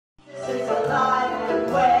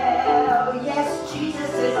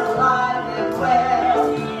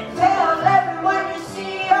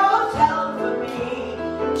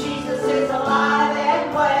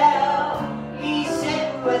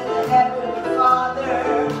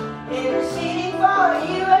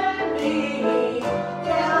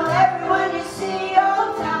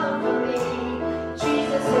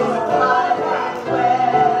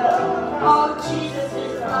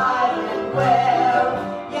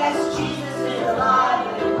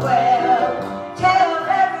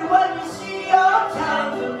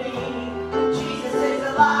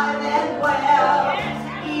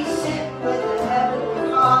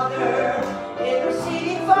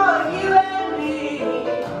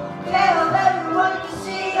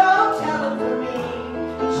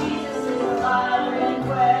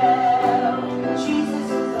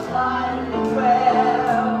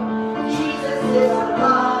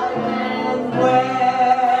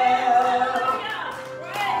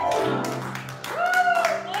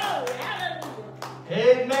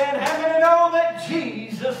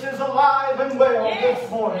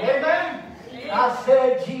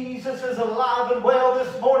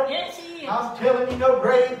telling you, no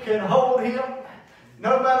grave can hold him.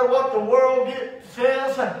 No matter what the world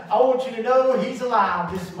says, I want you to know he's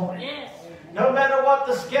alive this morning. Yes. No matter what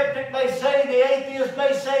the skeptic may say, the atheist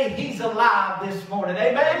may say, he's alive this morning.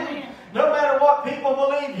 Amen? Amen. No matter what people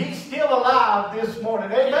believe, he's still alive this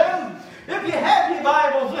morning. Amen? If you have your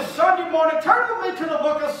Bibles this Sunday morning, turn with me to the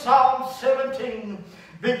book of Psalm 17,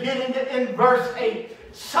 beginning in verse 8.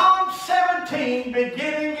 Psalm 17,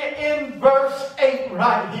 beginning in verse 8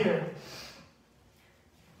 right here.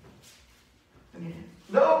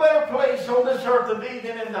 No better place on this earth to be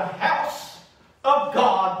than in the house of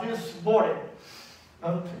God this morning.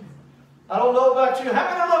 I don't know about you. How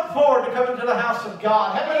many look forward to coming to the house of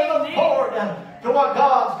God? How many look forward to what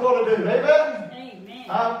God's going to do? Amen? Amen.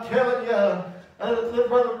 I'm telling you,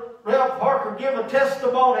 Brother Ralph Parker gave a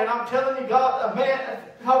testimony, and I'm telling you, God, a man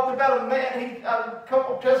talked about a man. A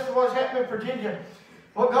couple of testimonies happened in Virginia.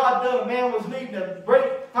 What God done, a man was needing a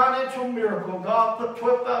great financial miracle. God put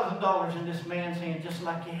 $12,000 in this man's hand just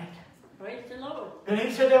like that. Praise the Lord. And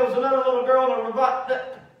he said there was another little girl in a revival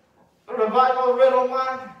I read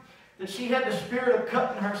online that she had the spirit of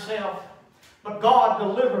cutting herself, but God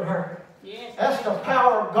delivered her. Yes. That's the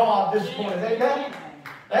power of God this morning. Amen?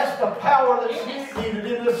 That's the power that's needed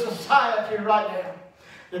in this society right now.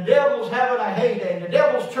 The devil's having a heyday. The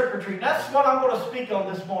devil's trick-or-treat. That's what I'm going to speak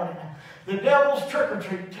on this morning. The devil's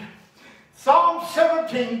trick-or-treat. Psalm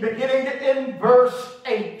 17, beginning in verse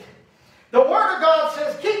 8. The Word of God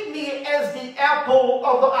says, keep me as the apple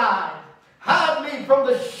of the eye. Hide me from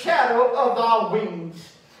the shadow of thy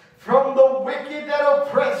wings. From the wicked that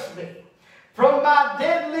oppress me. From my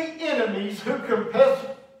deadly enemies who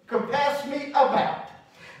compass me about.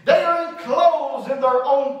 They are enclosed in their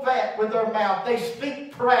own fat with their mouth. They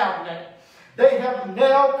speak proudly. They have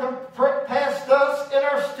now compassed us in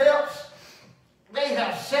our steps. They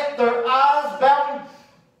have set their eyes bowing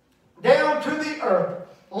down to the earth,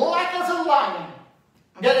 like as a lion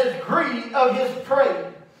that is greedy of his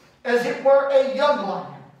prey, as it were a young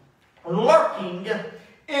lion, lurking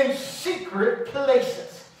in secret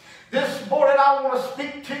places. This morning I want to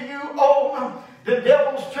speak to you on the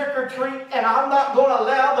devil's trick-or-treat, and I'm not going to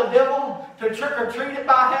allow the devil to trick-or-treat at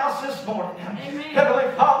my house this morning. Amen.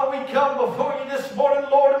 Heavenly Father, we come before you this morning,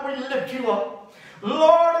 Lord, and we lift you up.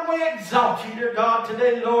 Lord, and we exalt you, dear God,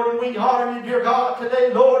 today, Lord, and we honor you, dear God,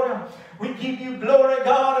 today, Lord. We give you glory,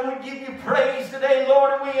 God, and we give you praise today,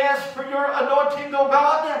 Lord, and we ask for your anointing, oh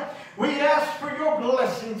God. We ask for your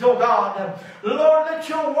blessings, oh God. Lord, let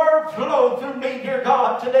your word flow through me, dear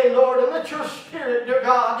God, today, Lord, and let your spirit, dear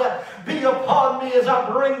God, be upon me as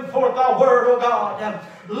I bring forth thy word, oh God.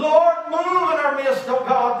 Lord, move in our midst, oh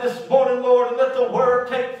God, this morning, Lord, and let the word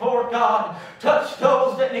take forth, God. Touch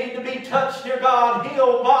those that need to be touched, dear God.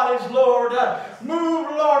 Heal bodies, Lord. Move,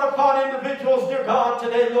 Lord, upon individuals, dear God,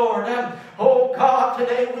 today, Lord. Oh God,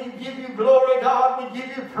 today we give you glory, God. We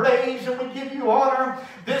give you praise and we give you honor.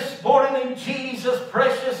 This morning in Jesus'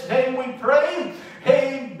 precious name we pray.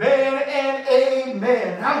 Amen and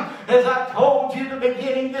amen. As I told you in the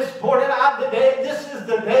beginning this morning, this is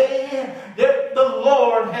the day that the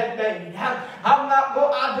Lord had made.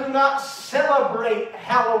 I do not celebrate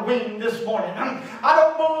Halloween this morning. I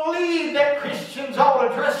don't believe that Christians ought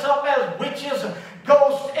to dress up as witches,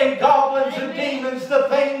 ghosts, and goblins and demons, the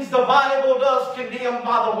things the Bible does condemn,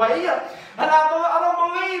 by the way. And I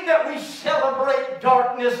don't believe that we celebrate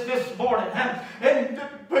darkness this morning. And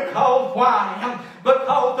because why?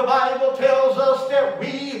 Because the Bible tells us that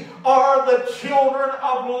we are the children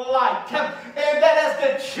of light. And that as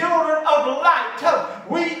the children of light,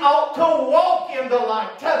 we ought to walk in the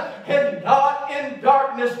light and not in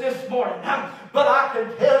darkness this morning. But I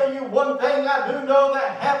can tell you one thing I do know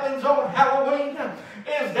that happens on Halloween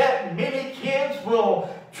is that many kids will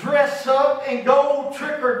dress up and go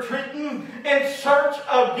trick-or-treating in search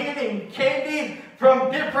of getting candy from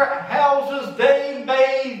different houses they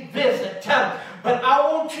may visit. But I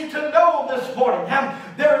want you to know this morning,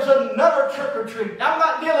 there's another trick-or-treat. I'm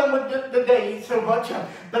not dealing with the day so much,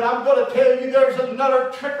 but I'm going to tell you there's another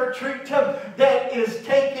trick-or-treat that is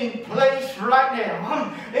taking place right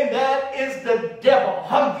now. And that is the devil.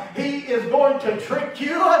 He is going to trick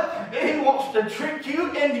you. He wants to trick you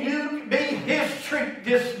and you be his treat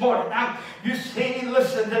this morning. You see,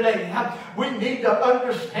 listen today. We need to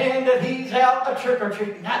understand that he's out a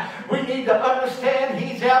trick-or-treating. We need to understand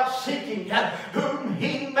he's out seeking whom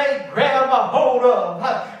he may grab a hold of.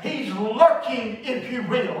 He's lurking, if you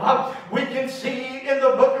will. We can see in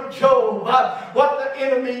the book of Job what the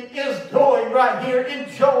enemy is doing right here in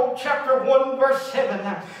Job chapter 1 verse 7.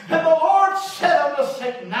 And the Lord said unto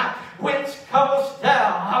Satan, whence comest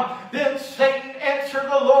thou? Then Satan answered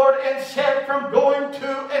the Lord and said, from going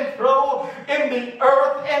to and fro in the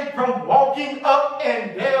earth and from walking up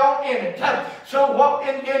and down in it. So what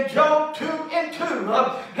in Job 2 and 2,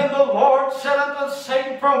 and the Lord said unto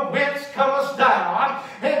Satan, from whence comest thou?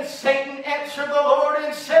 And Satan answered the Lord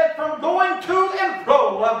and said, from going to and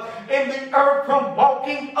fro in the earth, from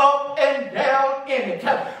walking up and down in it.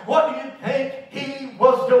 What do you think he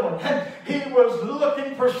was doing? He was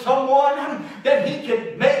looking for someone that he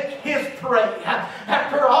could make his prey.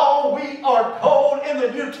 After all, we are told in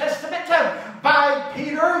the New Testament by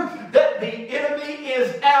Peter that the enemy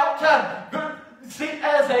is out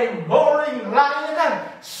as a roaring lion,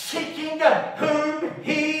 seeking whom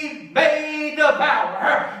he may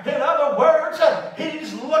devour. In other words,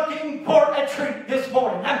 he's looking for a treat this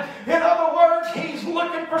morning. In other words, he's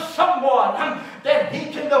looking for someone that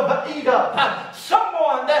he can eat up.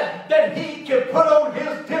 Someone that he can put on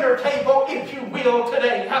his dinner table, if you will,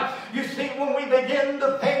 today. You see, when we begin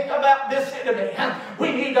to think about this enemy,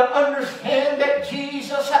 we need to understand that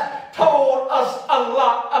Jesus told us a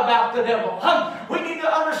lot about the devil. We need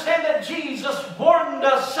to understand that Jesus warned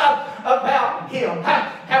us about him.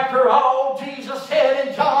 After all, Jesus said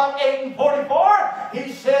in John 8:44,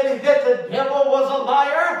 he said that the devil was a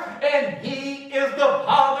liar and he is the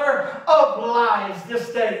father of lies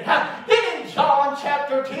this day. Then in John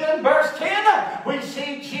chapter 10, verse 10, we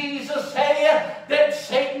see Jesus say that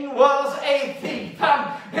Satan was a thief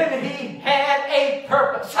and he had a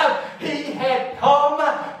purpose. He had come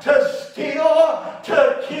to steal,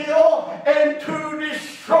 to kill, and to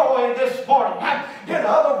destroy this morning. In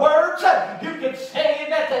other words, you could say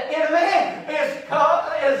that the enemy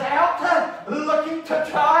is out looking to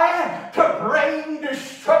try to bring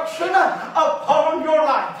destruction upon your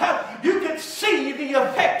life. You can see the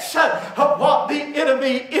effects of what the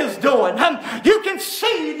enemy is doing. You can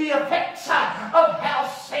see the effects of how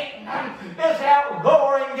Satan is out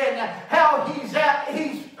roaring and how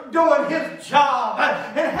he's doing his job,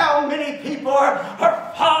 and how many people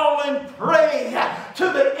are falling prey to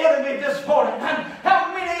the enemy this morning.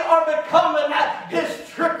 How many are becoming his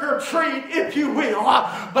trick or treat, if you will.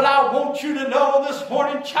 But I want you to know this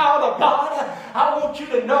morning, child of God, I want you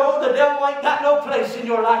to know the devil ain't got no place in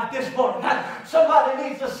your life this morning. Somebody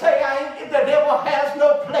needs to say, the devil has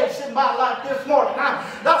no place in my life this morning.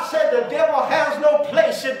 I said the devil has no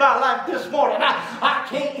place in my life this morning. I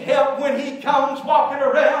can't help when he comes walking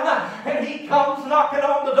around and he comes knocking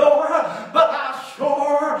on the door, but I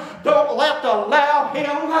sure don't have to allow him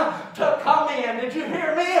to come in. Did you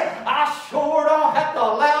hear me? I sure don't have to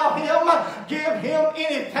allow him, give him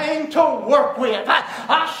anything to work with.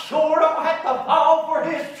 I sure don't have to fall for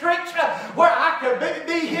his tricks where I could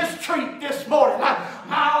be his treat this morning.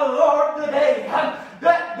 My Lord, today,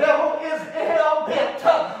 that devil is hell-bent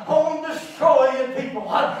on destroying people.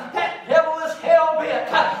 That devil is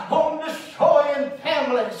hell-bent on destroying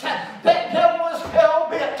families. That devil is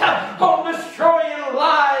hell-bent on destroying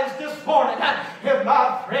lives this morning. And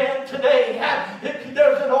my friend, today,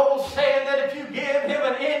 there's an old saying that if you give him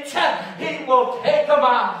an inch, he will take a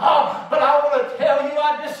mile. But I want to tell you,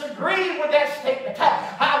 I disagree with that statement.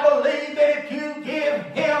 I believe that if you give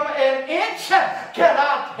him an inch, can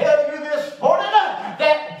I tell you this morning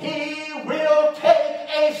that he will take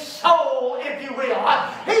a soul, if you will.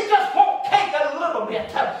 He just won't take a little bit.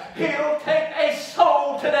 He'll take a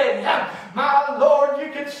soul today. My Lord,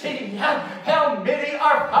 you can see how many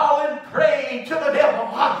are falling prey to the devil.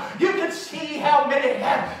 You can see how many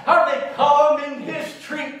are becoming his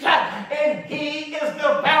treat, and he is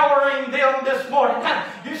devouring them this morning.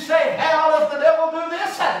 You say, how does the devil do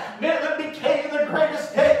this? Let me tell you the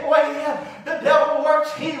greatest way the devil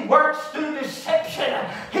works. He works through deception.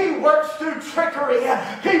 He works through trickery.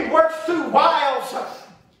 He works through wiles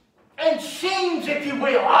and schemes, if you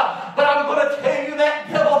will. But I'm going to tell you that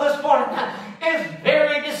devil this morning is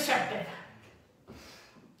very deceptive.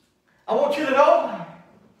 I want you to know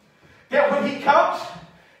that when he comes,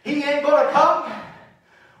 he ain't going to come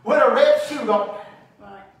with a red suit on.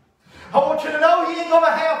 Right. I want you to know he ain't going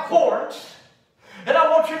to have horns. And I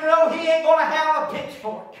want you to know he ain't going to have a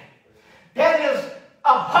pitchfork. That is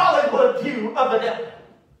a Hollywood view of the devil.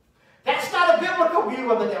 That's not a biblical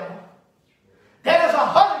view of the devil. That is a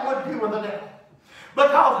Hollywood view of the devil.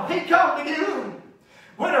 Because if he comes to you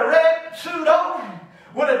with a red suit on,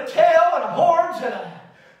 with a tail and horns and a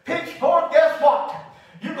pitchfork, guess what?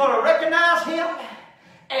 You're going to recognize him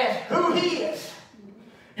as who he is.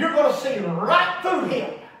 You're going to see right through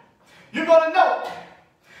him. You're going to know it.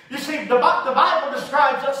 You see, the Bible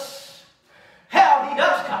describes us how he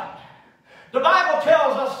does come. The Bible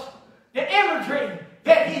tells us the imagery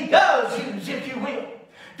that he does use, if you will,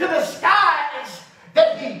 to disguise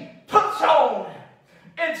that he puts on.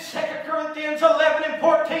 In 2 Corinthians 11 and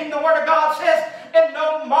 14, the the Word of God says, and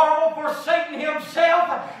no marvel, for Satan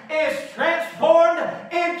himself is transformed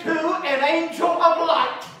into an angel of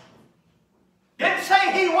light. Didn't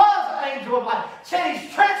say he was an angel of light. Said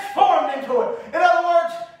he's transformed into it. In other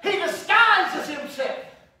words, he disguises himself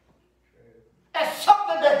as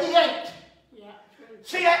something that he ain't. Yeah, true.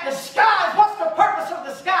 See, that disguise, what's the purpose of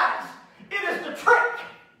disguise? It is the trick.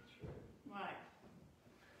 Right.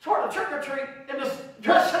 It's where the trick or treat and this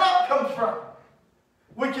dressing up comes from.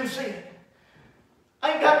 We can see it.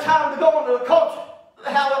 I ain't got time to go into the culture,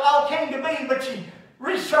 how it all came to be, but you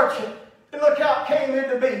research it and look how it came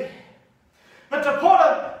into being. But the point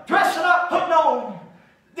of dressing up, putting on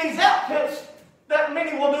these outfits that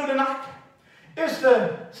many will do tonight is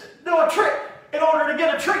to do a trick in order to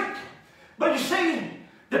get a treat. But you see,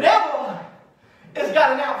 the devil has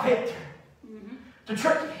got an outfit to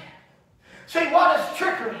trick you. See, what is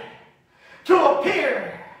trickery? To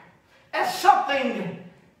appear as something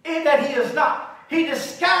that he is not. He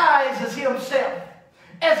disguises himself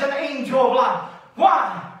as an angel of light.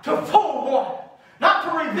 Why? To fool one. Not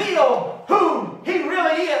to reveal who he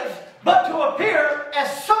really is, but to appear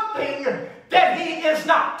as something that he is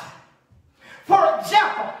not. For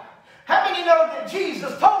example, how many know that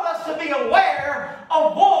Jesus told us to be aware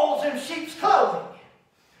of wolves in sheep's clothing?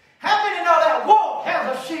 How many know that wolf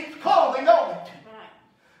has a sheep's clothing on it?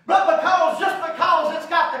 But just because it's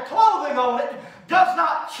got the clothing on it does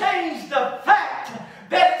not change the fact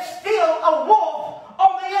that it's still a wolf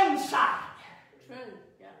on the inside. True.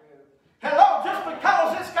 Yeah. Hello, just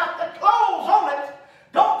because it's got the clothes on it,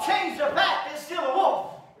 don't change the fact it's still a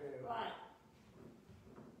wolf. Right.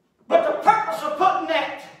 But the purpose of putting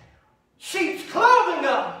that sheep's clothing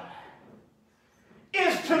on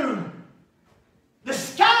is to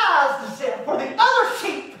disguise themselves, for the other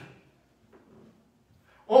sheep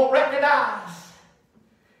won't recognize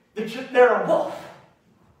that they're a wolf.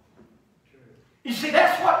 You see,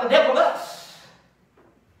 that's what the devil does.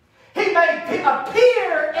 He may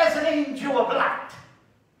appear as an angel of light,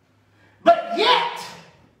 but yet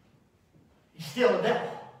he's still a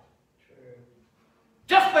devil.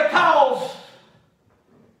 Just because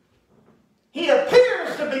he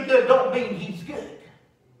appears to be good don't mean he's good.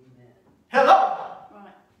 Hello?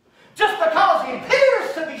 Right. Just because he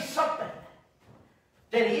appears to be something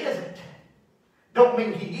that he isn't, don't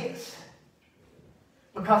mean he is.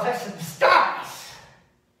 Because that's a disguise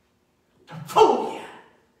to fool you,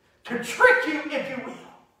 to trick you, if you will.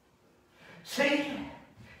 See,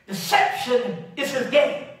 deception is his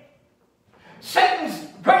game. Satan's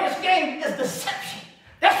greatest game is deception.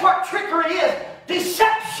 That's what trickery is,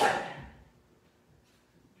 deception.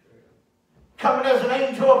 Coming as an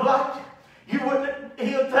angel of light, he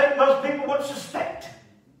would think most people would suspect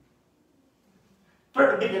for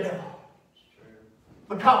it to be the devil.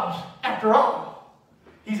 Because, after all,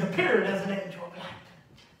 he's appeared as an angel of light.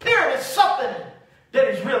 Appeared as something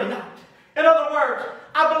that he's really not. In other words,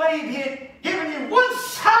 I believe he's given you one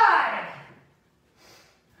side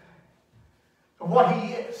of what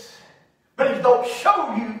he is. But he don't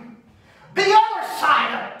show you the other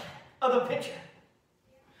side of it, of the picture.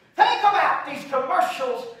 Think about these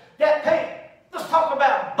commercials that paint. Let's talk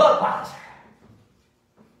about Budweiser.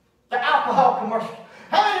 The alcohol commercial.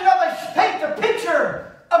 How many know they paint the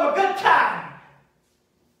picture of a good time?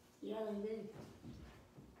 Yeah, they do.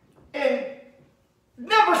 And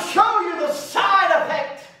never show you the side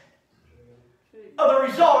effect of the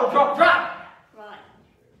result of drunk driving. Right.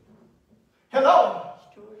 Hello?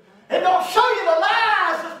 True. It don't show you the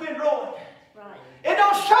lies that's been ruined. Right. It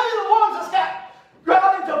don't show you the ones that's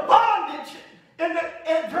got into bondage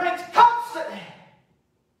and drinks constantly.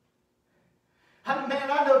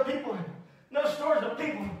 I know people, know stories of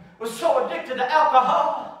people were so addicted to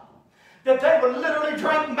alcohol that they would literally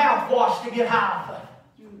drink mouthwash to get high off of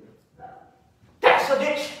it. That's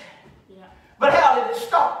addiction. Yeah. But how did it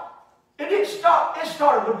start? It didn't start. It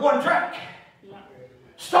started with one drink. Yeah.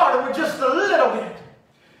 Started with just a little bit.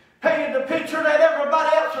 Painted the picture that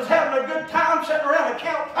everybody else was having a good time sitting around a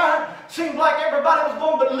campfire. Seemed like everybody was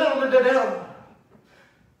going, but little did they know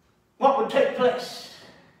what would take place.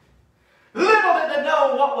 Little did they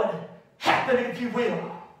know what would happen, if you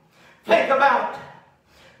will. Think about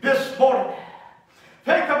this morning.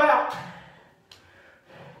 Think about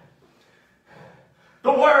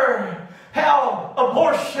the word, how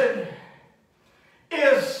abortion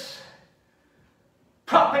is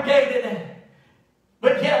propagated,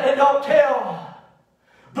 but yet they don't tell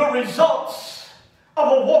the results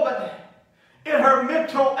of a woman in her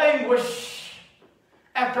mental anguish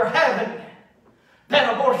after having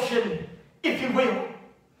that abortion, if you will.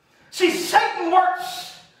 See, Satan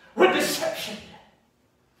works with deception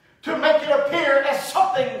to make it appear as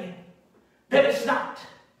something that it's not.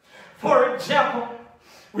 For example,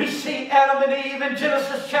 we see Adam and Eve in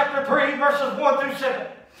Genesis chapter 3, verses 1 through 7.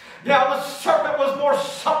 Now the serpent was more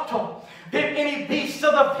subtle than any beast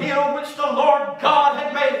of the field which the Lord God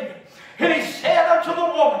had made. And he said unto the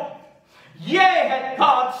woman, Yea, had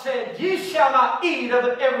God said, Ye shall not eat of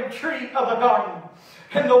every tree of the garden.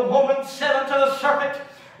 And the woman said unto the serpent,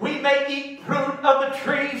 We may eat fruit of the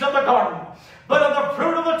trees of the garden, but of the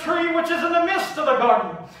fruit of the tree which is in the midst of the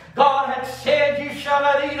garden, God hath said, You shall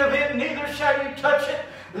not eat of it, neither shall you touch it,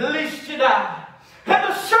 lest you die. And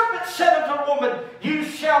the serpent said unto the woman, You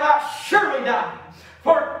shall not surely die.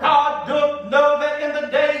 For God doth know that in the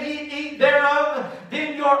day ye eat thereof,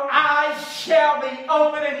 then your eyes shall be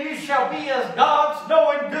opened, and you shall be as gods,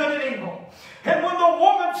 knowing good and evil. And when the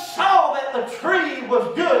woman saw that the tree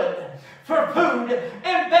was good for food,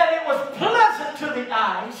 and that it was pleasant to the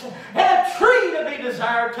eyes, and a tree to be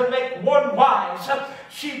desired to make one wise,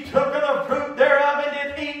 she took of the fruit thereof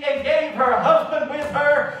and did eat, and gave her husband with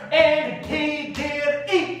her, and he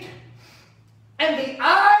did eat. And the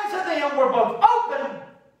eyes of them were both open,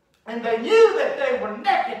 and they knew that they were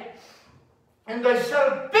naked. And they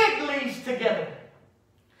sewed fig leaves together,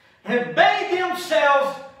 and made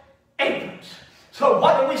themselves aprons. So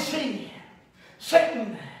what do we see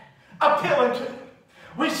Satan appealing to?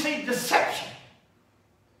 We see deception.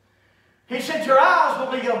 He said, Your eyes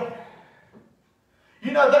will be open.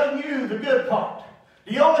 You know, they knew the good part.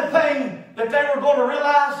 The only thing that they were going to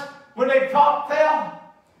realize when they fell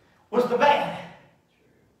was the bad.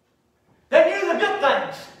 They knew the good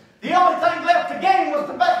things. The only thing left to gain was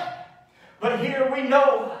the bad. But here we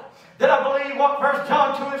know that I believe what 1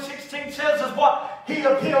 John 2 and 16 says is what he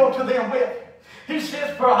appealed to them with. He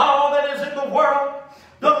says, For all that is in the world,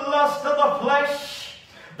 the lust of the flesh,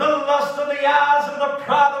 the lust of the eyes, and the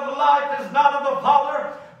pride of life is not of the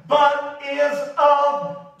Father, but is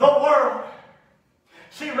of the world.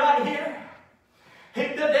 See right here,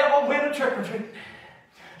 the devil went a trick-or-treating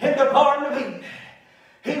in the Garden of Eden.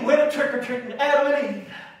 He went a trick-or-treating, Adam and Eve.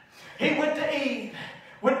 He went to Eve.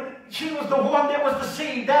 When she was the one that was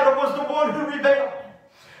deceived, Adam was the one who rebelled.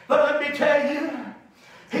 But let me tell you,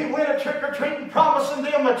 he went a trick-or-treating, promising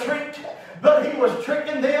them a treat, but he was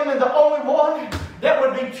tricking them, and the only one that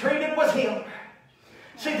would be treated was him.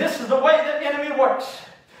 See, this is the way the enemy works.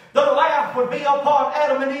 The laugh would be upon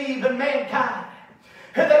Adam and Eve and mankind,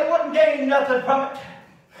 and they wouldn't gain nothing from it.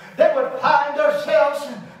 They would find themselves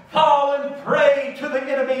fall and prey to the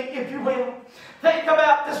enemy, if you will. Think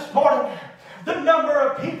about this morning. The number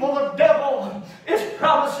of people the devil is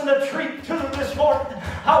promising a treat to this morning.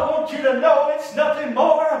 I want you to know it's nothing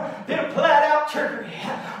more than flat out trickery.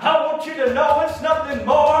 I want you to know it's nothing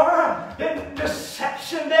more than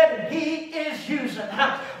deception that he is using.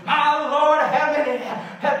 My Lord, how many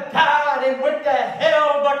have died and went to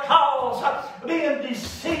hell because of being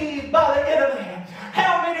deceived by the enemy?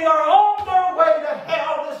 How many are on their way to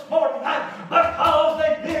hell this morning because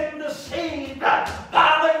they've been deceived by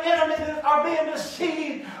the enemy, are being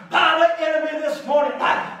deceived by the enemy this morning?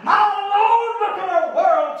 My Lord, look at our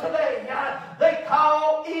world today. They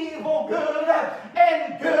call evil good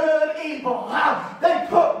and good evil. They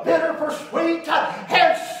put bitter for sweet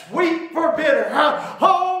and sweet for bitter.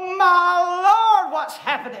 Oh my Lord, what's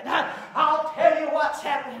happening? I'll tell you what's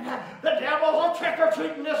happening. The devil's a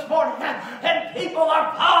trick-or-treating this morning, and people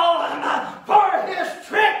are falling for his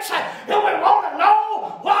tricks. And we want to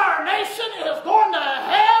know why our nation is going to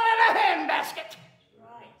hell in a handbasket.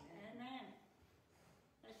 Right. Amen.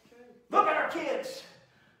 That's true. Look at our kids.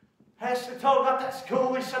 Pastor told about that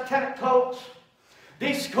school with satanic clothes.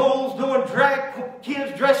 These schools doing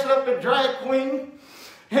kids dressing up as drag queen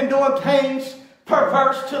and doing things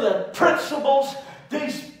perverse to the principals.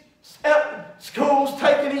 These schools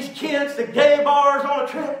taking these kids to gay bars on a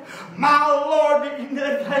trip. My Lord,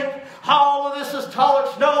 they think all of this is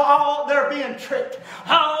tolerance. No, they're being tricked.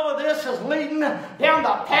 All of this is leading down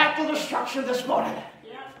the path of destruction this morning.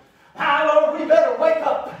 Yeah. My Lord, we better wake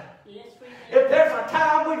up. Yes, we do. If there's a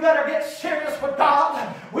time we better get serious with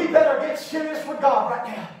God, we better get serious with God right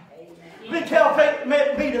now. Amen. Let me tell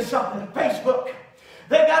me something. Facebook.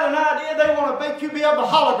 They got an idea they want to make you be able to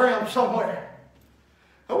hologram somewhere.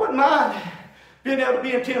 I wouldn't mind being able to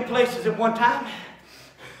be in 10 places at one time.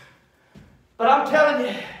 But I'm telling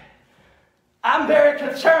you, I'm very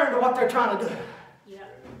concerned with what they're trying to do. Yeah.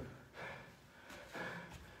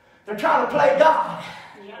 They're trying to play God.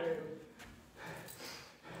 Yeah.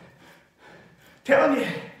 Telling you,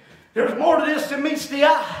 there's more to this than meets the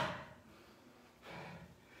eye.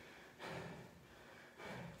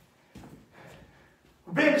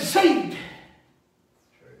 We're being deceived.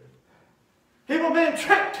 People being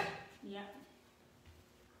tricked.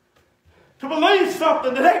 to believe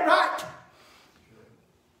something that ain't right.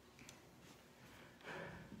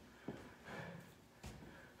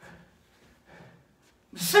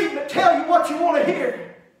 Deceive that tell you what you want to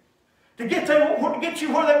hear to get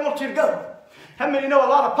you where they want you to go. How many know a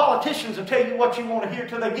lot of politicians will tell you what you want to hear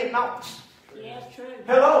till they get in office? Yes, true.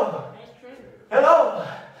 Hello? That's true. Hello?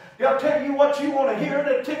 They'll tell you what you want to hear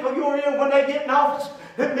to tickle your ear when they get in office.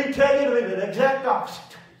 Let me tell you the exact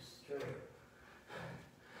opposite.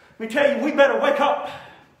 Let me tell you, we better wake up.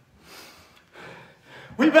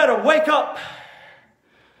 We better wake up.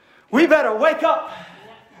 We better wake up.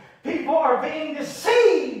 People are being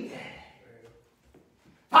deceived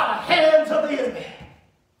by the hands of the enemy.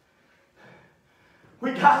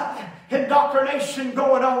 We got indoctrination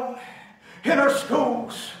going on in our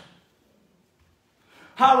schools.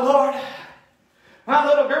 Our Lord, my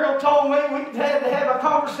little girl told me we had to have a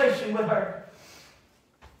conversation with her.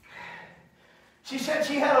 She said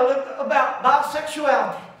she had about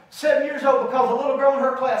bisexuality, 7 years old, because a little girl in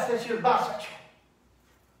her class said she was bisexual.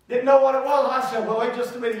 Didn't know what it was. I said, well, wait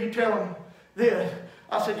just a minute, you tell them this.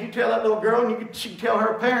 I said, you tell that little girl, and she can tell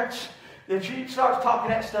her parents that she starts talking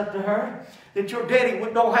that stuff to her, that your daddy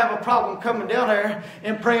don't have a problem coming down there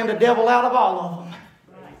and praying the devil out of all of them.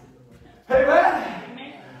 Right. Amen.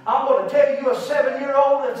 I'm going to tell you, a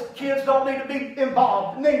 7-year-old, that kids don't need to be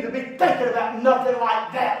involved, need to be thinking about nothing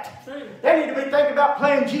like that. They need to be thinking about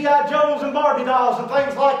playing G.I. Joes and Barbie dolls and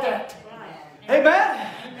things like that. Right. Amen?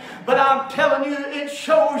 But I'm telling you, it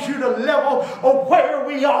shows you the level of where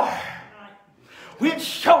we are. It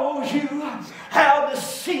shows you how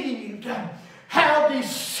deceived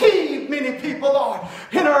many people are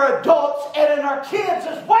in our adults and in our kids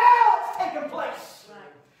as well. It's taking place.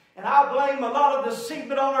 And I blame a lot of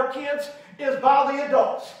deceivement on our kids is by the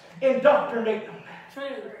adults indoctrinating them.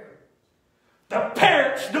 True. The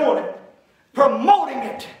parents doing it, promoting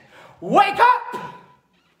it. Wake up!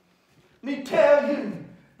 Let me tell you,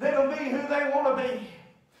 let them be who they want to be.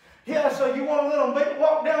 Yeah, so you want to let them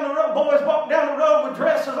walk down the road, boys walk down the road with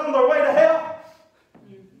dresses on their way to hell?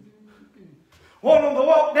 Want them to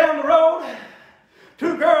walk down the road?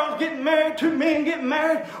 2 girls getting married, 2 men getting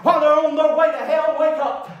married while they're on their way to hell? Wake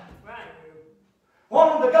up. Right.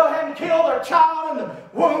 Want them to go ahead and kill their child in the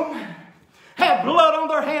womb? Have blood on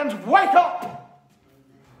their hands? Wake up.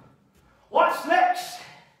 What's next?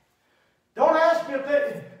 Don't ask me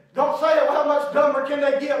don't say, well, how much dumber can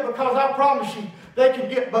they get, because I promise you, they can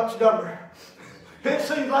get much dumber. It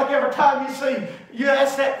seems like every time you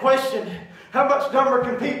ask that question, how much dumber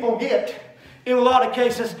can people get? In a lot of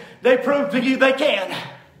cases, they prove to you they can.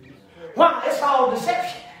 Why? It's all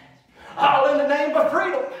deception. All in the name of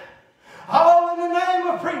freedom. All in the name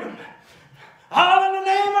of freedom. All in the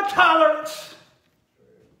name of tolerance.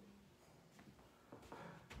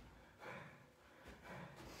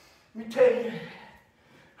 Let me tell you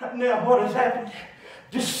right now what has happened.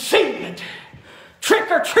 Deceived.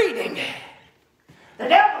 Trick-or-treating. The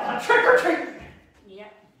devil's a trick-or-treating. Yeah.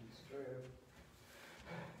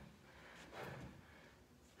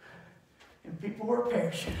 And people were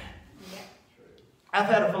perishing. Yeah. I've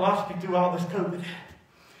had a philosophy through all this COVID.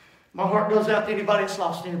 My heart goes out to anybody that's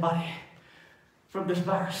lost anybody from this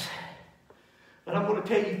virus. But I'm going to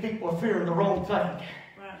tell you, people are fearing the wrong thing. Right.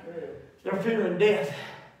 They're fearing death.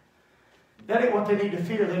 That ain't what they need to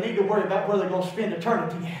fear. They need to worry about where they're going to spend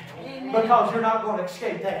eternity at. Amen. Because you're not going to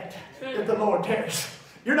escape that if the Lord tarries.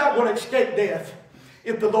 You're not going to escape death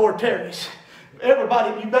if the Lord tarries.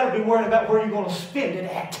 Everybody, you better be worrying about where you're going to spend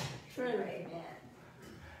it at. True.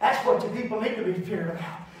 That's what you people need to be fearing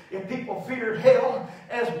about. If people feared hell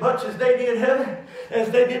as much as they did heaven, as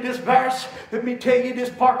they did this virus, let me tell you, this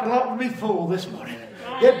parking lot would be full this morning.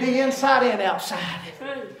 It'd be inside and outside.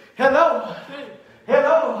 True. Hello. True.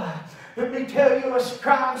 Hello. Let me tell you, it's a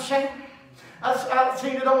crying shame. I've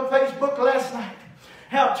seen it on Facebook last night.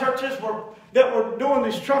 How churches that were doing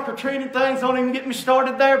these trunk-or-treating things, don't even get me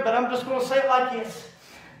started there, but I'm just going to say it like this.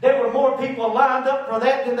 There were more people lined up for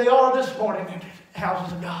that than they are this morning in the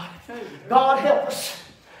houses of God. God help us.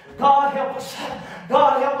 God help us.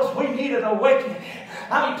 God help us. We need an awakening.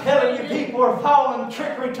 I'm telling you, people are falling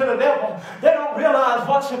trickery to the devil. They don't realize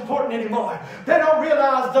what's important anymore. They don't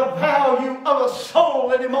realize the value of a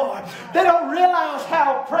soul anymore. They don't realize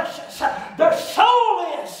how precious their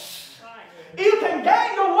soul is. You can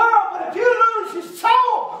gain the world, but if you lose your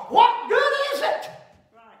soul, what good is it?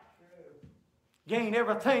 Gain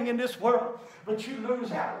everything in this world, but you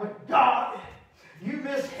lose out with God. You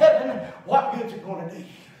miss heaven, what good's it going to do?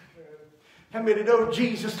 How many know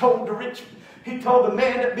Jesus told the rich? He told the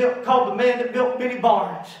man that built many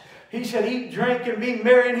barns. He said, eat, drink, and be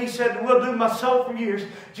merry. And he said, we'll do my soul for years.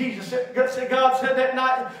 Jesus said, God said that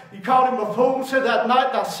night, he called him a fool, said that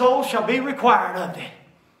night thy soul shall be required of thee.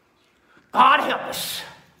 God help us.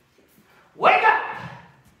 Wake up.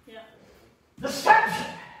 Yeah. Deception.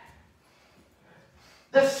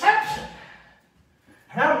 Deception.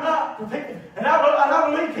 And I'm not, and I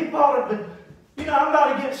believe people ought to be, I'm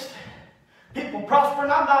not against people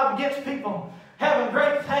prospering. I'm not against people having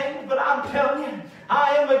great things, but I'm telling you,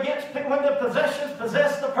 I am against people when the possessions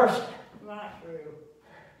possess the person. Right.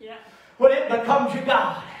 Yeah. When it becomes your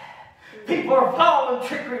God. People are following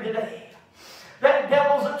trickery today. That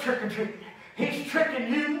devil's a trick-or-treat. He's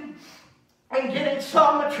tricking you and getting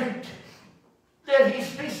some a treat that he's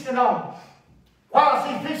feasting on. Why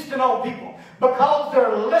is he feasting on people? Because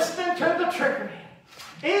they're listening to the trickery.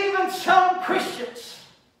 Even some Christians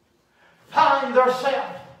find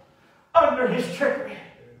themselves under his trickery.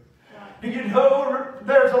 Do you know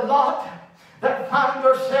there's a lot that find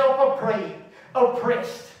themselves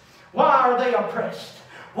oppressed? Why are they oppressed?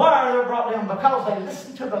 Why are they brought down? Because they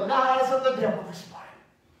listen to the lies of the devil this morning.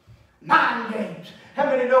 Mind games. How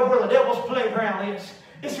many know where the devil's playground is?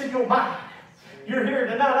 It's in your mind. You're here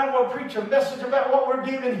tonight. I'm going to preach a message about what we're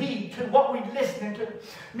giving heed to, what we're listening to.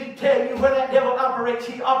 Let me tell you where that devil operates.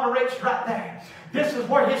 He operates right there. This is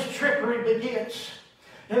where his trickery begins.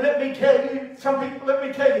 And let me tell you,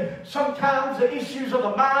 sometimes the issues of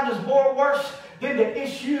the mind is more worse than the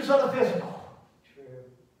issues of the physical. True.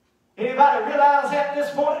 Anybody realize that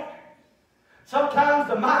this morning? Sometimes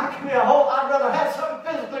the mind can be I'd rather have something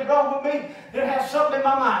physically wrong with me than have something in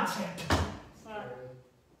my mindset. Right.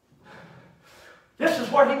 This is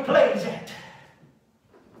where he plays at.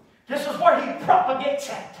 This is where he propagates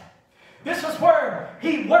at. This is where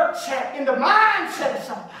he works at in the mindset of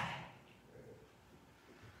somebody.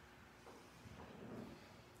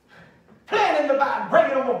 Playing in the mind,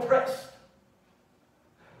 bringing them oppressed.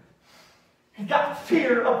 He got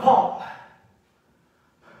fear upon.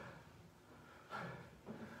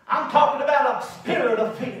 I'm talking about a spirit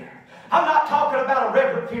of fear. I'm not talking about a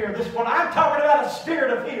reverent fear this morning. I'm talking about a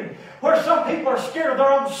spirit of fear where some people are scared of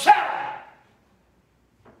their own self.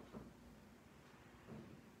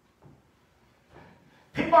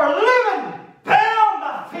 People are living bound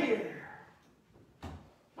by fear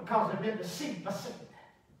because they've been deceived by Satan.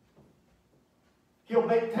 He'll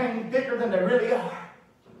make things bigger than they really are.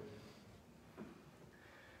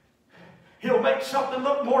 He'll make something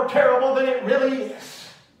look more terrible than it really is.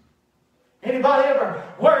 Anybody ever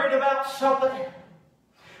worried about something?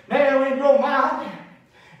 Man, in your mind,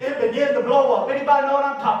 it begin to blow up. Anybody know what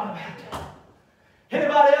I'm talking about?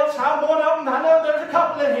 Anybody else? I'm one of them. I know there's a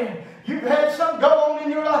couple in here. You've had something go on in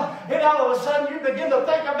your life, and all of a sudden you begin to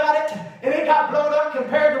think about it, and it got blown up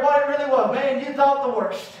compared to what it really was. Man, you thought the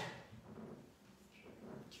worst.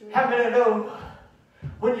 How many know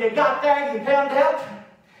when you got there, you found out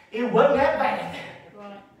it wasn't that bad?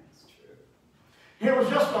 Right. It was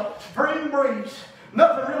just a spring breeze.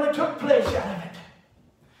 Nothing really took place out of it.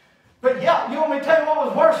 But yeah, you want me to tell you what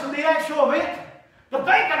was worse than the actual event? The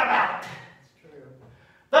thinking about it.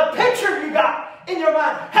 The picture you got in your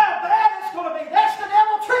mind. How bad it's going to be. That's the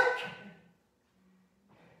devil trick.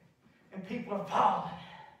 And people are falling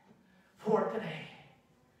for it today.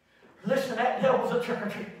 Listen, that devil's a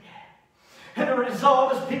trick-or-treat. And the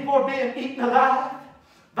result is people are being eaten alive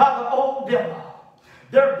by the old devil.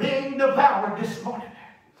 They're being devoured this morning.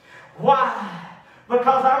 Why?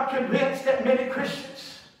 Because I'm convinced that many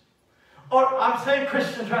Christians, or I'm saying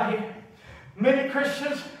Christians right here, many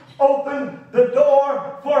Christians open the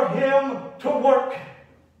door for him to work.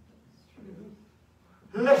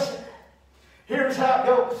 Listen, here's how it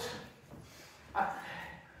goes.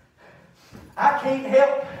 I can't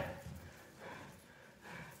help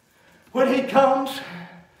when he comes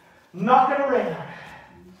knocking around.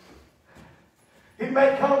 He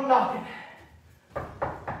may come knocking.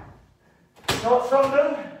 You know what some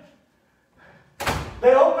do?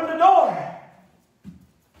 They open the door.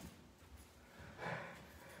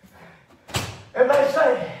 And they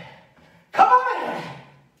say, come on in.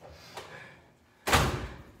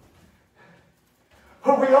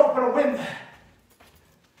 Or we open a window.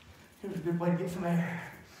 Here's a good way to get some air.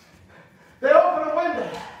 They open a window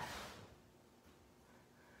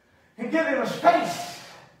and give him a space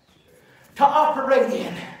to operate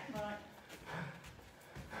in. Right.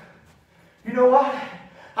 You know what?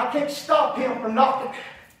 I can't stop him from knocking.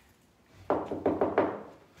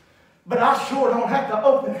 But I sure don't have to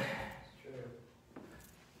open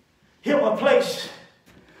him a place,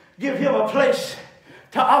 give him a place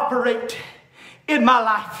to operate in my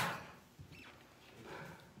life.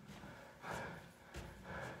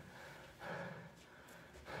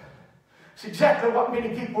 It's exactly what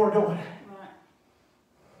many people are doing. Right.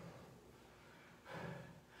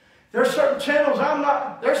 There's certain channels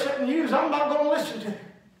there's certain news I'm not going to listen to.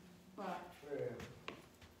 Right.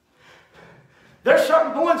 There's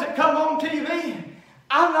certain ones that come on TV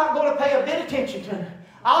I'm not going to pay a bit of attention to.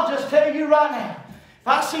 I'll just tell you right now. If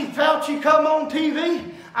I see Fauci come on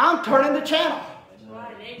TV, I'm turning the channel.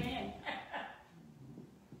 Right. Amen.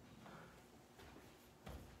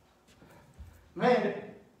 Man, it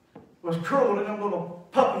was cruel to them little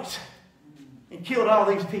puppies and killed all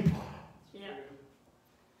these people. Yeah.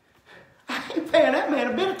 I ain't paying that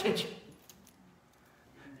man a bit of attention.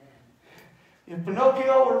 If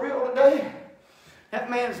Pinocchio were real today, that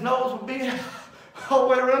man's nose would be all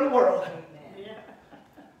the way around the world. Yeah.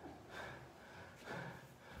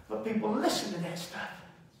 But people listen to that stuff.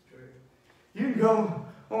 You can go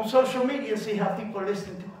on social media and see how people are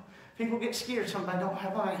listening to it. People get scared somebody don't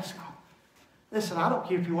have a mask on. Listen, I don't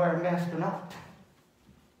care if you wear a mask or not.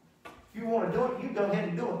 If you want to do it, you go ahead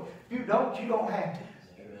and do it. If you don't have to.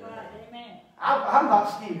 Right. Amen. I'm not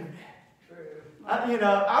scared.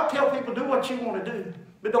 I'll tell people, do what you want to do.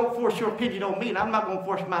 But don't force your opinion on me, and I'm not going to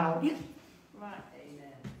force mine on you. Right.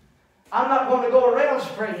 Amen. I'm not going to go around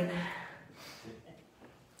spraying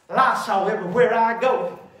Lysol everywhere I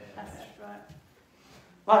go. That's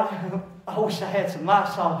right. I wish I had some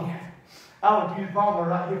Lysol here. I would use Balmer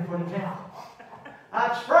right here for the towel.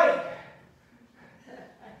 I'd spray it.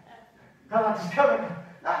 God, I just cover it.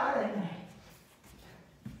 No,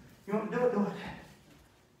 you want to do it, do it.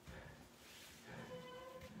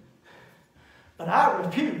 But I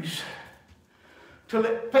refuse to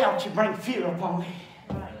let Fauci bring fear upon me.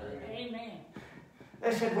 Right. Amen.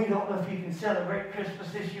 They said, we don't know if you can celebrate Christmas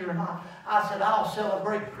this year or not. I said, I'll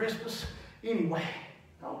celebrate Christmas anyway.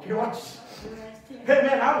 I don't care what.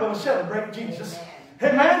 Amen. I'm going to celebrate Jesus.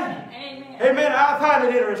 Amen. Amen. Amen. I find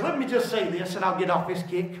it interesting. Let me just say this and I'll get off this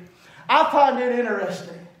kick. I find it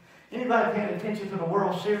interesting. Anybody paying attention to the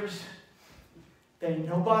World Series? There ain't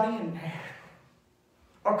nobody in there.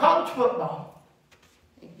 Or college football.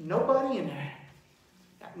 Ain't nobody in there.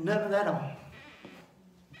 Got none of that on.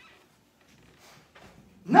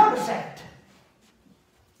 Notice that.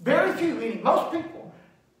 Very few, most people,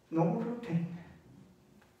 normal routine.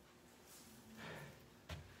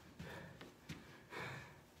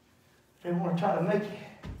 They want to try to make it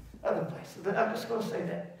other places. I'm just going to say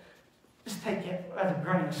that. Just take it as a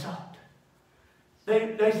grain of salt.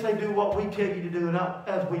 They say do what we tell you to do, not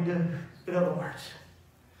as we do, in other words.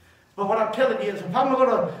 But what I'm telling you is, if I'm going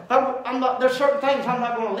to, there's certain things I'm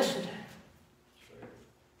not going to listen to.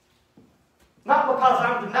 Not because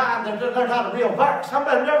I'm denying that they're not a real virus.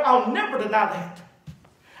 I'll never deny that.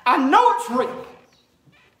 I know it's real.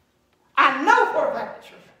 I know for a fact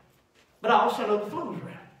it's real. But I also know the flu is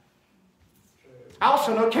real. I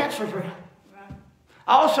also know cancer is real. Right.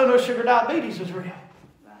 I also know sugar diabetes is real.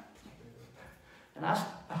 Right. And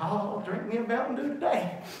I'll drink me a Mountain Dew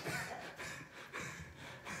today.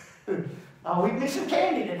 I'll eat me some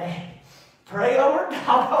candy today. Pray over it.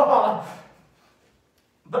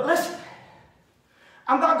 But listen,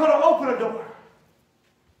 I'm not going to open a door.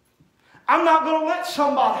 I'm not going to let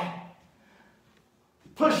somebody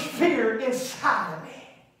push fear inside of me.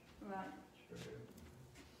 Right.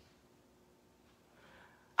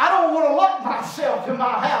 I don't want to lock myself in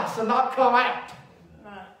my house and not come out.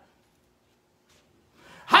 Right.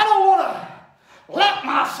 I don't want to let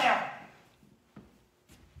myself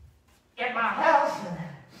in my house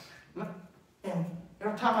and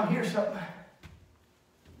every time I hear something,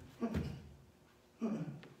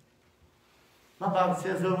 my Bible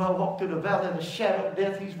says, though I walk through the valley of the shadow of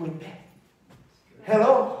death, He's with me.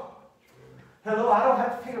 Hello? Hello, I don't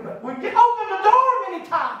have to fear about it. We get open the door many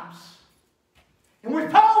times. And we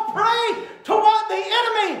fall prey to what the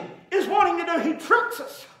enemy is wanting to do. He tricks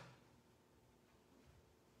us.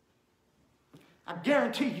 I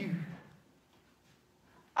guarantee you,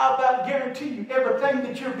 I about guarantee you, everything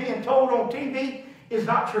that you're being told on TV is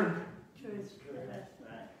not true. True. That's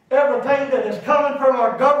right. Everything that is coming from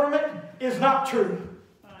our government is not true.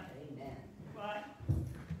 Right. Amen. Right.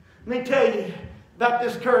 Let me tell you about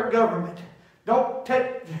this current government. Don't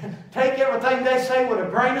take everything they say with a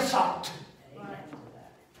grain of salt. Right.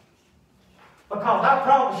 Because I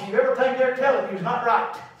promise you, everything they're telling you is not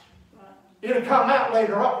right. Right. It'll come out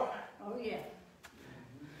later on. Oh yeah.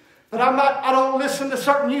 But I don't listen to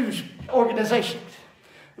certain news organizations.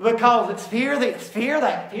 Because it's fear this, fear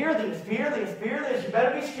that, fear this, fear this, fear this. You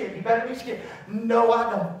better be scared. You better be scared. No, I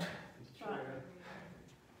don't. Right.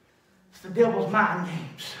 It's the devil's mind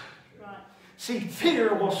games. Right. See,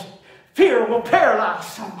 fear will paralyze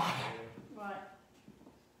somebody. Right.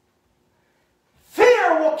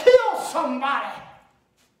 Fear will kill somebody.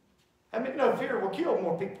 I mean, no, fear will kill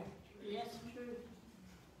more people. Yes, true.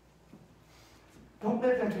 Don't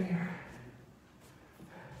live in fear.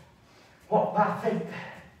 Walk by faith.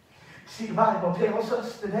 See, the Bible tells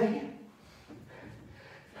us today,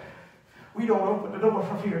 we don't open the door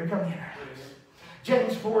for fear to come in.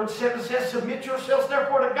 James 4:7 says, submit yourselves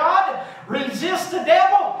therefore to God, resist the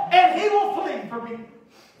devil, and he will flee from you.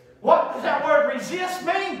 What does that word resist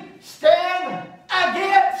mean? Stand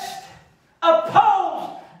against,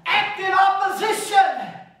 oppose, act in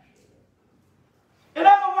opposition. In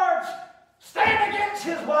other words, stand against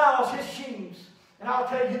his wiles, his schemes. And I'll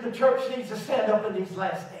tell you, the church needs to stand up in these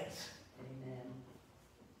last days. Amen.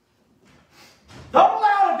 Don't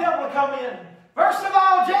allow the devil to come in. First of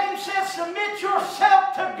all, James says, submit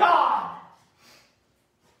yourself to God.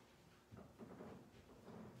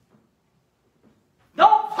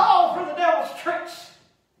 Don't fall for the devil's tricks.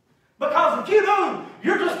 Because if you do,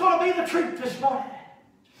 you're just going to be the truth this morning.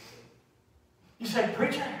 You say,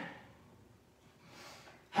 preacher,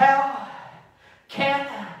 how can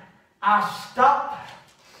I stop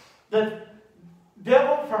the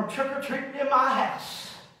devil from trick-or-treating in my house?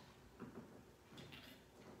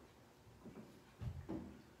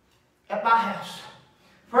 At my house.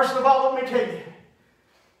 First of all, let me tell you.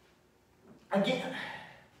 Again,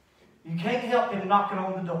 you can't help him knocking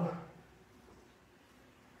on the door.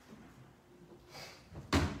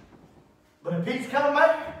 But if he's coming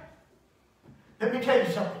back, let me tell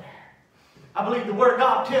you something. I believe the Word of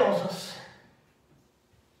God tells us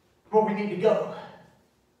where we need to go.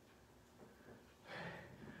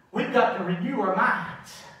 We've got to renew our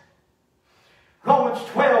minds. Romans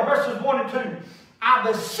 12, verses 1 and 2.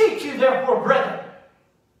 I beseech you, therefore, brethren,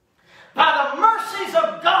 by the mercies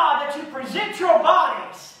of God, that you present your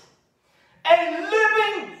bodies a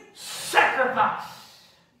living sacrifice,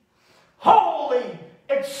 holy,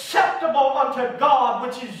 acceptable unto God,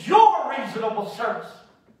 which is your reasonable service.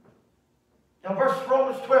 Now,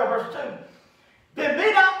 Romans 12, verse 2. Then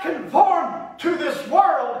be not conformed to this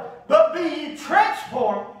world, but be ye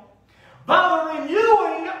transformed by the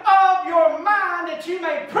renewing of your mind, that you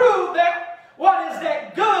may prove that what is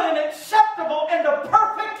that good and acceptable and the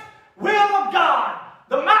perfect will of God.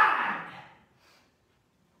 The mind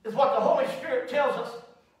is what the Holy Spirit tells us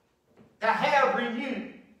to have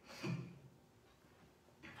renewed.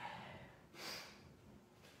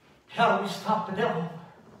 How do we stop the devil?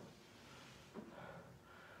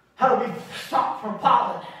 How do we stop from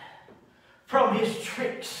falling from his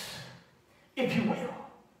tricks, if you will?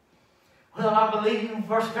 Well, I believe the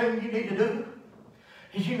first thing you need to do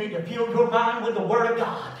is you need to fill your mind with the Word of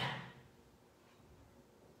God.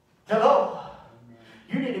 Hello?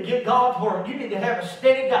 You need to get God's Word. You need to have a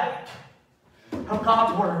steady diet of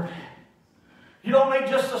God's Word. You don't need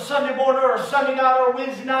just a Sunday morning or a Sunday night or a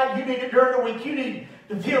Wednesday night. You need it during the week. You need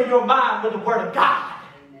to fill your mind with the Word of God.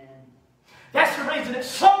 Amen. That's the reason it's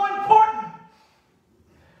so important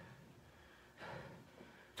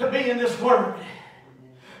to be in this Word. Amen.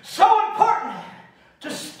 So important to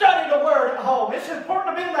study the Word at home. It's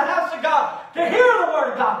important to be in the house of God, to hear the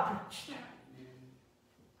Word of God preached.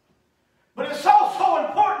 But it's also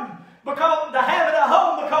important because to have it at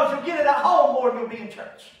home, because you'll get it at home more than you'll be in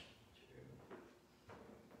church.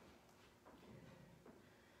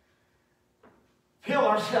 Fill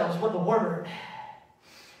ourselves with the Word.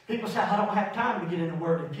 People say, I don't have time to get in the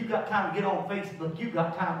Word. If you've got time to get on Facebook, you've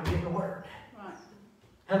got time to get in the Word. Right.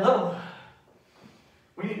 Hello.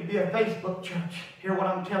 We need to be a Facebook church. Hear what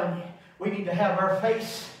I'm telling you. We need to have our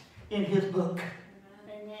face in His book.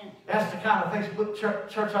 Amen. That's the kind of Facebook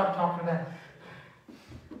church I'm talking about.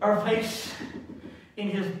 Our face in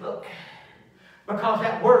His book. Because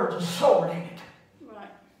that Word's a sword in it.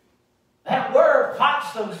 Right. That Word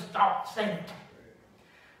fights those thoughts in it.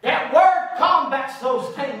 That Word combats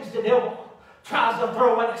those things the devil tries to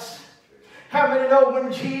throw at us. How many know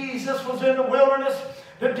when Jesus was in the wilderness,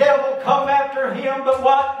 the devil come after him, but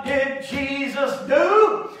what did Jesus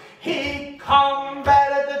do? He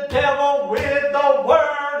combated the devil with the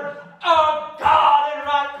Word of God in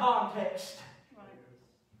right context.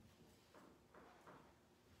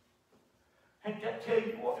 Ain't that tell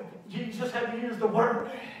you what? Jesus had to use the Word.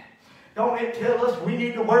 Don't it tell us we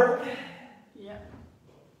need the Word? Yeah.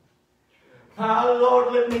 My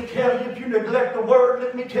Lord, let me tell you, if you neglect the Word,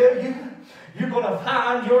 let me tell you, you're going to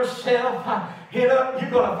find yourself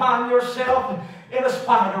in a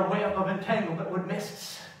spider web of entanglement with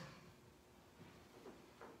messes.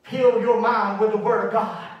 Fill your mind with the Word of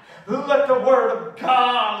God. Let the Word of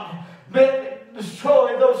God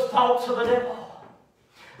destroy those thoughts of the devil.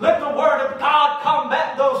 Let the Word of God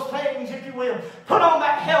combat those things, if you will. Put on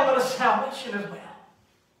that helmet of salvation as well.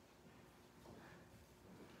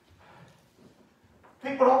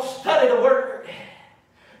 People don't study the Word.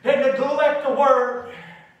 They neglect the Word.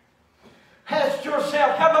 Ask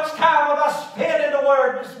yourself, how much time have I spent in the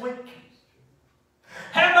Word this week?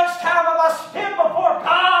 How much time have I spent before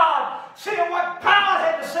God seeing what God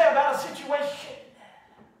had to say about a situation?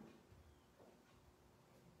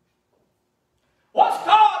 What's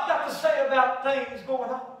God got to say about things going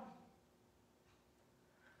on?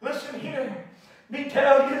 Listen here. Me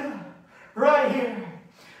tell you right here.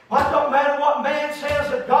 It don't matter what man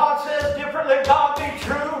says, if God says differently, God be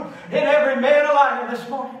true in every man alive this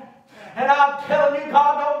morning. And I'm telling you,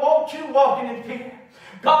 God don't want you walking in fear.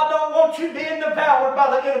 God don't want you being devoured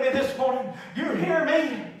by the enemy this morning. You hear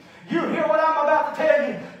me? You hear what I'm about to tell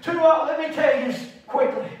you? Let me tell you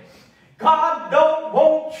quickly. God don't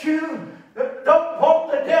want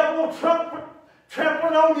the devil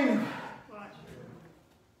trampling on you.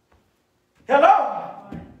 Hello?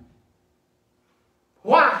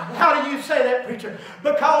 Why? How do you say that, preacher?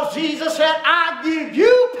 Because Jesus said, I give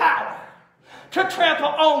you power to trample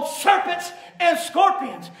on serpents and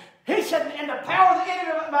scorpions. He said, and the power of the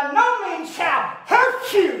enemy by no means shall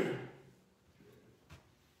hurt you.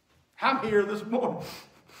 I'm here this morning.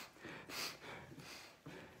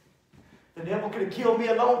 The devil could have killed me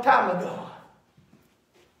a long time ago.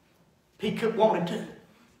 He could wanted to,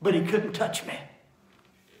 but he couldn't touch me.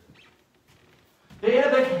 The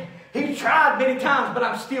enemy, he tried many times, but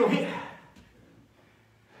I'm still here.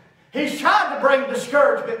 He's tried to bring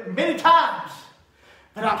discouragement many times,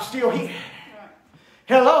 but I'm still here.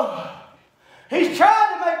 Hello? He's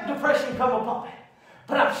tried to make depression come upon me,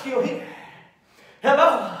 but I'm still here.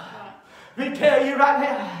 Hello? Let me tell you right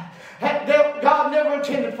now, God never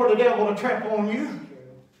intended for the devil to trample on you.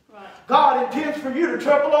 God intends for you to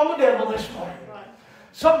trample on the devil this morning.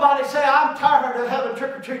 Somebody say, I'm tired of having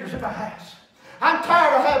trick-or-treaters in my house. I'm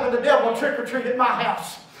tired of having the devil trick-or-treat at my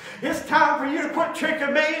house. It's time for you to quit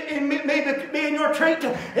tricking me and your treat.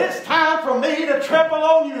 It's time for me to trample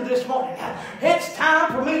on you this morning. It's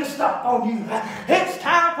time for me to stop on you. It's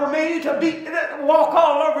time for me to walk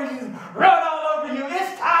all over you, run all over you.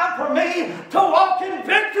 It's time for me to walk in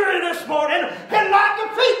victory this morning and not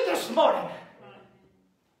defeat this morning.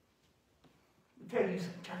 Let me tell you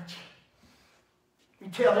something, church. You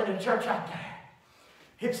tell any church out there,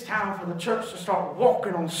 it's time for the church to start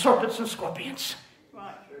walking on serpents and scorpions.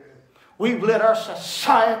 We've let our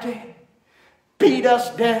society beat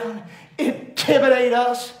us down, intimidate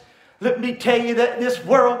us. Let me tell you that this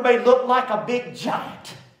world may look like a big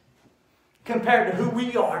giant compared to who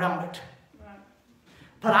we are, don't it?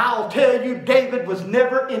 But I'll tell you, David was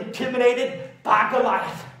never intimidated by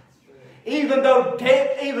Goliath. Even though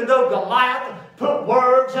Goliath put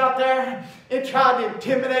words out there and tried to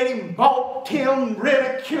intimidate him, mocked him,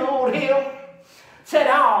 ridiculed him, said,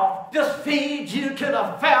 I'll just feed you to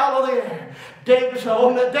the fowl of the air. David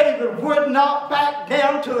would not back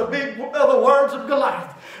down to the words of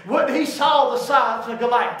Goliath. He saw the size of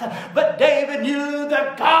Goliath. But David knew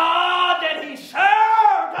the God that he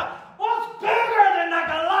served was bigger than the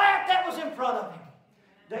Goliath that was in front of him.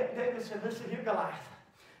 David said, listen here, Goliath.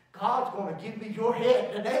 God's going to give me your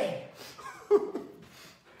head today.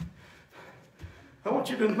 I want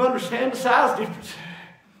you to understand the size difference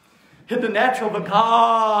in the natural, but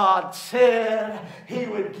God said he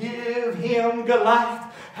would give him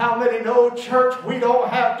Goliath. How many know, church, we don't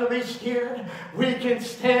have to be scared. We can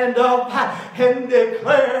stand up and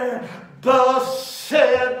declare, thus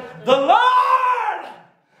said the Lord.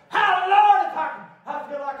 How, Lord, I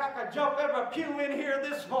feel like I could jump every pew in here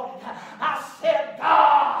this morning. I said,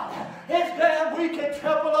 God is glad we can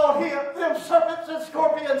trample on him, them serpents and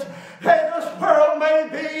scorpions. And this world may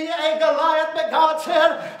be a Goliath, but God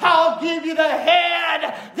said, I'll give you the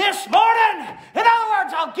head this morning. In other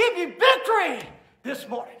words, I'll give you victory this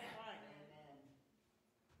morning.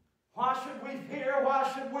 Why should we fear? Why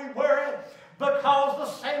should we worry? Because the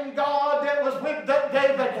same God that was with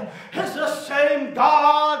David is the same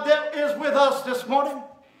God that is with us this morning.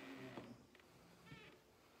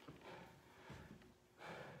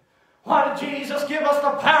 Why did Jesus give us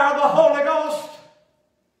the power of the Holy Ghost?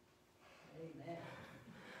 Amen.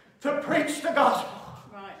 To preach the gospel.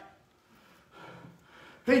 Right.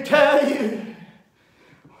 We tell you,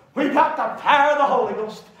 we got the power of the Holy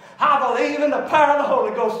Ghost. I believe in the power of the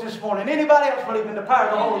Holy Ghost this morning. Anybody else believe in the power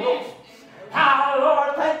of the Holy Ghost? How,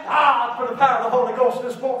 Lord, thank God for the power of the Holy Ghost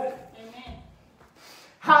this morning. Amen.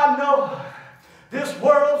 I know this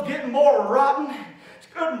world's getting more rotten.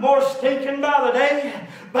 It's getting more stinking by the day.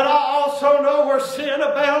 But I also know where sin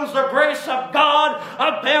abounds, the grace of God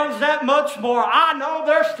abounds that much more. I know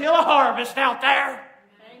there's still a harvest out there.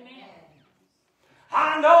 Amen.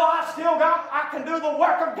 I know I can do the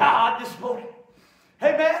work of God this morning.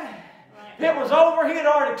 Amen. If it was over, He had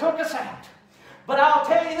already took us out. But I'll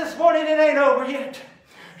tell you this morning, it ain't over yet.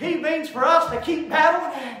 He means for us to keep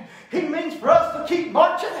battling. He means for us to keep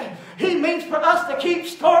marching. He means for us to keep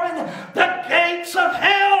storming the gates of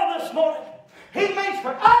hell this morning. He means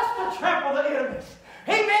for us to trample the enemies.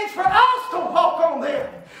 He means for us to walk on them.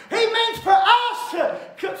 He means for us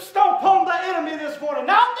to stomp on the enemy this morning,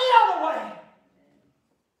 not the other way.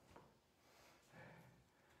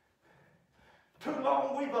 Too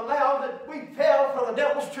long we've allowed that we fell for the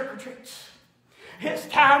devil's trick-or-treats. It's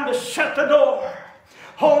time to shut the door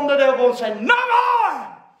on the devil and say, no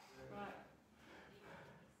more!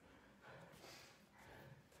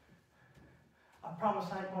 I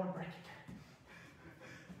promise I ain't going to break it.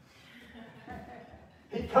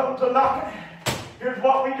 He comes a knocking. Here's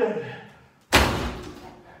what we do.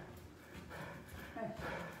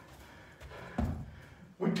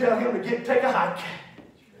 We tell him to take a hike.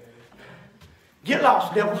 Get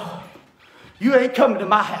lost, devil. You ain't coming to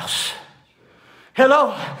my house.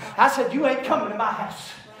 Hello? I said, you ain't coming to my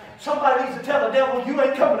house. Somebody needs to tell the devil, you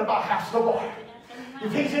ain't coming to my house no more.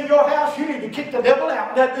 If he's in your house, you need to kick the devil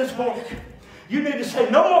out this morning. You need to say,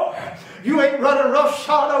 no more. You ain't running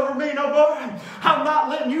roughshod over me no more. I'm not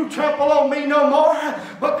letting you trample on me no more,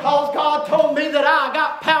 because God told me that I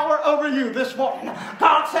got power over you this morning.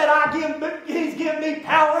 God said He's given me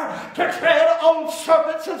power to tread on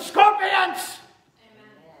serpents and scorpions.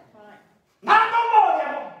 Amen. Not no more,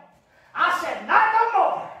 devil. I said, not no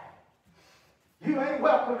more. You ain't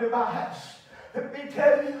welcome in my house. Let me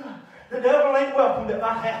tell you, the devil ain't welcome in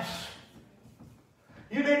my house.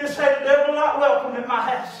 You need to say, the devil's not welcome in my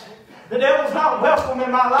house. The devil's not welcome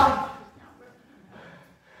in my life.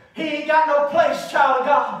 He ain't got no place, child of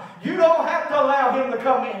God. You don't have to allow him to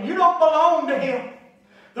come in. You don't belong to him.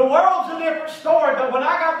 The world's a different story, but when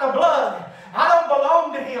I got the blood, I don't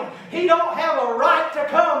belong to him. He don't have a right to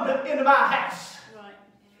come into my house. Right.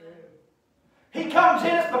 He comes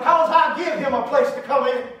in because I give him a place to come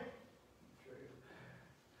in.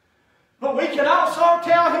 But we can also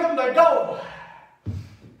tell him to go.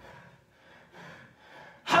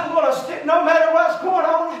 I'm going to stick, no matter what's going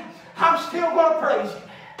on, I'm still going to praise him.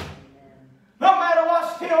 No matter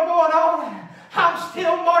what's still going on, I'm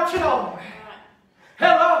still marching on.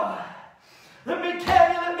 Hello. Let me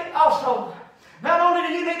tell you, also, not only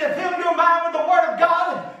do you need to fill your mind with the Word of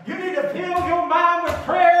God, you need to fill your mind with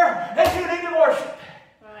prayer, and you need to worship.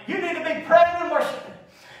 You need to be praying and worshiping.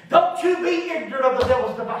 Don't you be ignorant of the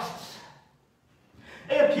devil's devices.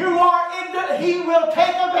 If you are ignorant, he will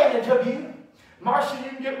take advantage of you. Marcia, you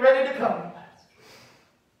can get ready to come.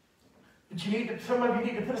 But some of you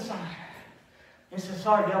need to put a sign. It says,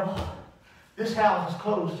 sorry, devil, this house is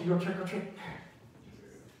closed to your trick-or-treat.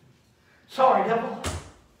 Sorry, devil,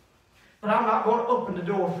 but I'm not going to open the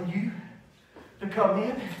door for you to come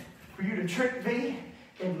in, for you to trick me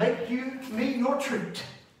and make me your treat.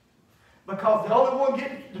 Because the only one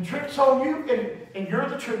getting the tricks on you, and you're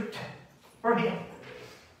the treat for him.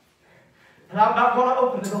 And I'm not going to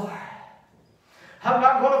open the door. I'm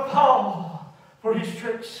not going to fall for his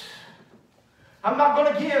tricks. I'm not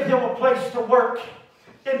going to give him a place to work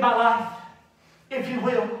in my life, if you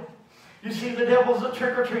will. You see, the devil's a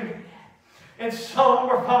trick-or-treater. And some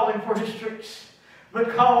are falling for his tricks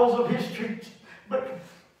because of his treats.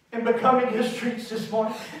 And becoming his treats this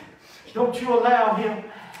morning. Don't you allow him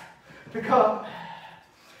to come.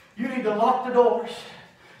 You need to lock the doors.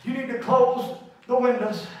 You need to close the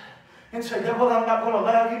windows and say, devil, I'm not going to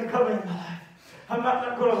allow you to come in my life. I'm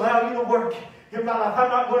not going to allow you to work in my life. I'm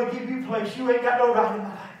not going to give you place. You ain't got no right in my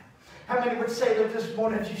life. How many would say that this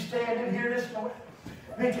morning as you stand in here this morning?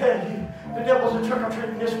 Let me tell you, the devil's a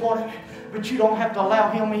trick-or-treating this morning, but you don't have to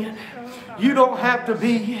allow him in. You don't have to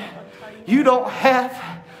be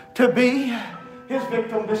his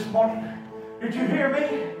victim this morning. Did you hear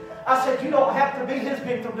me? I said you don't have to be his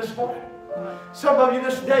victim this morning. Some of you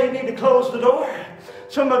this day need to close the door.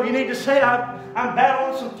 Some of you need to say, I'm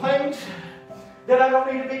battling some things that I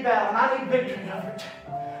don't need to be battling. I need victory over it.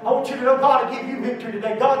 I want you to know God will give you victory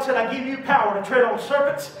today. God said, I give you power to tread on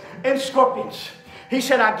serpents and scorpions. He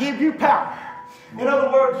said, I give you power. In other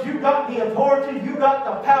words, you got the authority, you got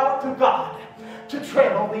the power through God to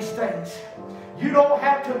tread on these things. You don't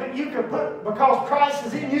have to, but you can put, because Christ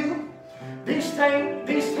is in you, these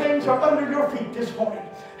things are under your feet this morning.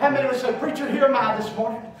 How many would say, preacher, here am I this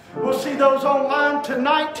morning? We'll see those online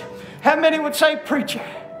tonight. How many would say, preacher,